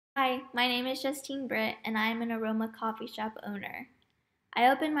Hi, my name is Justine Britt, and I am an Aroma Coffee Shop owner. I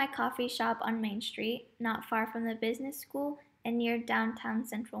opened my coffee shop on Main Street, not far from the business school and near downtown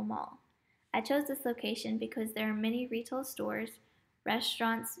Central Mall. I chose this location because there are many retail stores,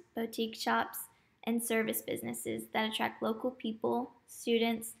 restaurants, boutique shops, and service businesses that attract local people,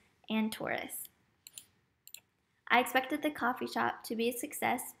 students, and tourists. I expected the coffee shop to be a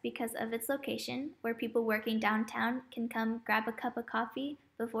success because of its location, where people working downtown can come grab a cup of coffee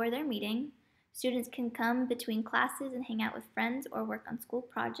before their meeting. Students can come between classes and hang out with friends or work on school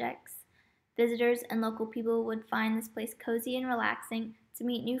projects. Visitors and local people would find this place cozy and relaxing to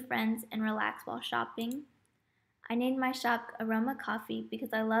meet new friends and relax while shopping. I named my shop Aroma Coffee because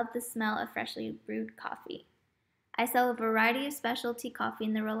I love the smell of freshly brewed coffee. I sell a variety of specialty coffee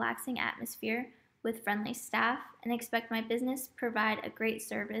in the relaxing atmosphere with friendly staff and expect my business to provide a great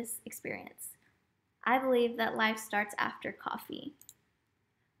service experience. I believe that life starts after coffee.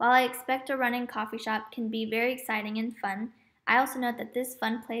 While I expect a running coffee shop can be very exciting and fun, I also know that this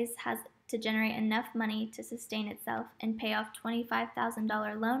fun place has to generate enough money to sustain itself and pay off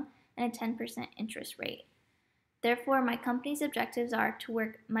 $25,000 loan and a 10% interest rate. Therefore, my company's objectives are to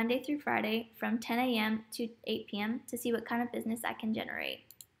work Monday through Friday from 10 a.m. to 8 p.m. to see what kind of business I can generate.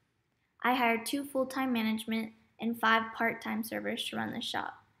 I hired 2 full-time management and 5 part-time servers to run the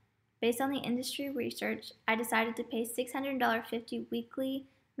shop. Based on the industry research, I decided to pay $600.50 weekly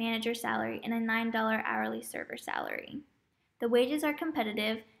manager salary and a $9 hourly server salary. The wages are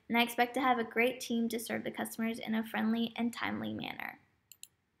competitive, and I expect to have a great team to serve the customers in a friendly and timely manner.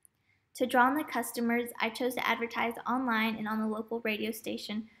 To draw in the customers, I chose to advertise online and on the local radio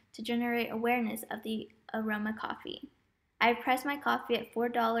station to generate awareness of the Aroma Coffee. I've priced my coffee at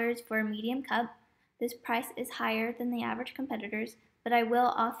 $4 for a medium cup. This price is higher than the average competitors, but I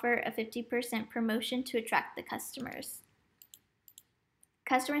will offer a 50% promotion to attract the customers.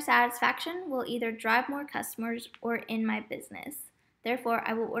 Customer satisfaction will either drive more customers or in my business. Therefore,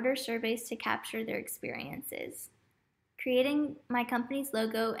 I will order surveys to capture their experiences. Creating my company's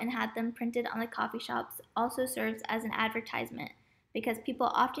logo and had them printed on the coffee shops also serves as an advertisement because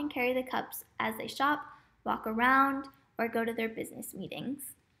people often carry the cups as they shop, walk around, or go to their business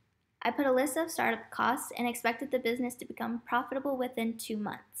meetings. I put a list of startup costs and expected the business to become profitable within 2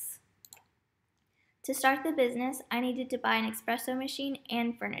 months. To start the business, I needed to buy an espresso machine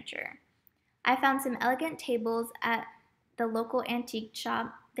and furniture. I found some elegant tables at the local antique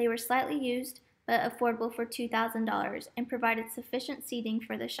shop. They were slightly used but affordable for $2,000 and provided sufficient seating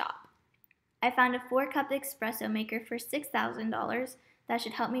for the shop. I found a 4-cup espresso maker for $6,000 that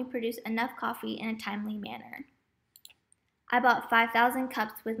should help me produce enough coffee in a timely manner. I bought 5,000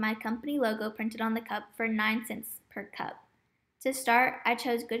 cups with my company logo printed on the cup for 9 cents per cup. To start, I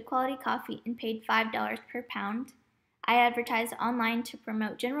chose good quality coffee and paid $5 per pound. I advertised online to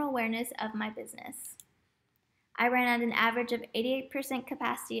promote general awareness of my business. I ran at an average of 88%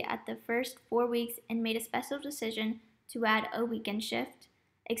 capacity at the first 4 weeks and made a special decision to add a weekend shift,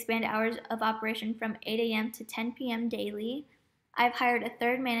 expand hours of operation from 8 a.m. to 10 p.m. daily. I've hired a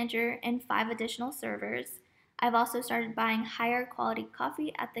 3rd manager and 5 additional servers. I've also started buying higher quality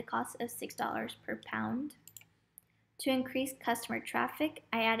coffee at the cost of $6 per pound. To increase customer traffic,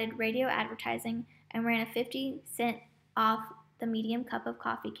 I added radio advertising and ran a 50-cent off the medium cup of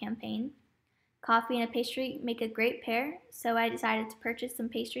coffee campaign. Coffee and a pastry make a great pair, so I decided to purchase some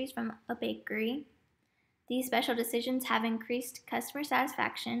pastries from a bakery. These special decisions have increased customer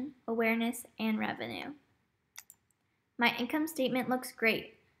satisfaction, awareness, and revenue. My income statement looks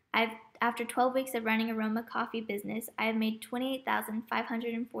great. After 12 weeks of running Aroma Coffee business, I have made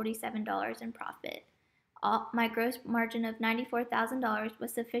 $28,547 in profit. My gross margin of $94,000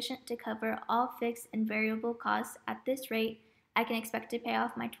 was sufficient to cover all fixed and variable costs. At this rate, I can expect to pay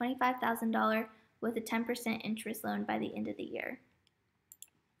off my $25,000 with a 10% interest loan by the end of the year,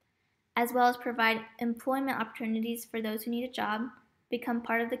 as well as provide employment opportunities for those who need a job, become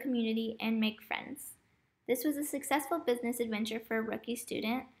part of the community, and make friends. This was a successful business adventure for a rookie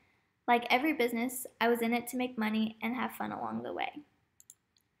student. Like every business, I was in it to make money and have fun along the way.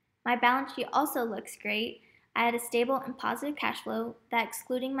 My balance sheet also looks great. I had a stable and positive cash flow that,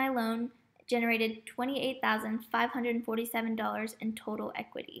 excluding my loan, generated $28,547 in total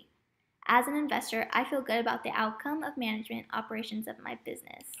equity. As an investor, I feel good about the outcome of management operations of my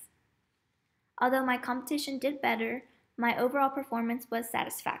business. Although my competition did better, my overall performance was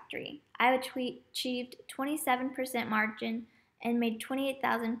satisfactory. I achieved 27% margin and made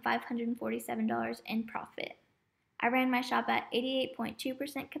 $28,547 in profit. I ran my shop at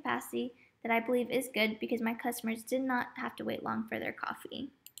 88.2% capacity that I believe is good because my customers did not have to wait long for their coffee.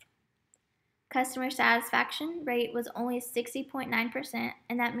 Customer satisfaction rate was only 60.9%,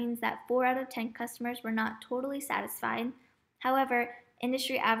 and that means that 4 out of 10 customers were not totally satisfied. However,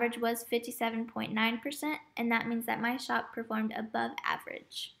 industry average was 57.9%, and that means that my shop performed above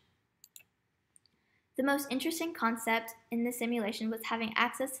average. The most interesting concept in the simulation was having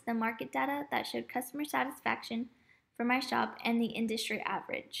access to the market data that showed customer satisfaction for my shop and the industry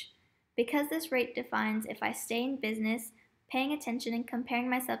average. Because this rate defines if I stay in business, paying attention and comparing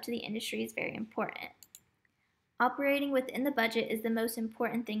myself to the industry is very important. Operating within the budget is the most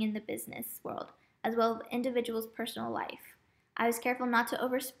important thing in the business world, as well as individuals' personal life. I was careful not to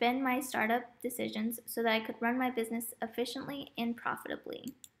overspend my startup decisions so that I could run my business efficiently and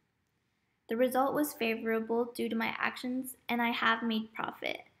profitably. The result was favorable due to my actions, and I have made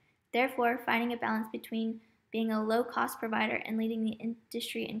profit. Therefore, finding a balance between being a low-cost provider and leading the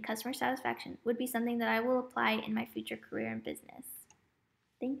industry in customer satisfaction would be something that I will apply in my future career in business.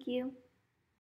 Thank you.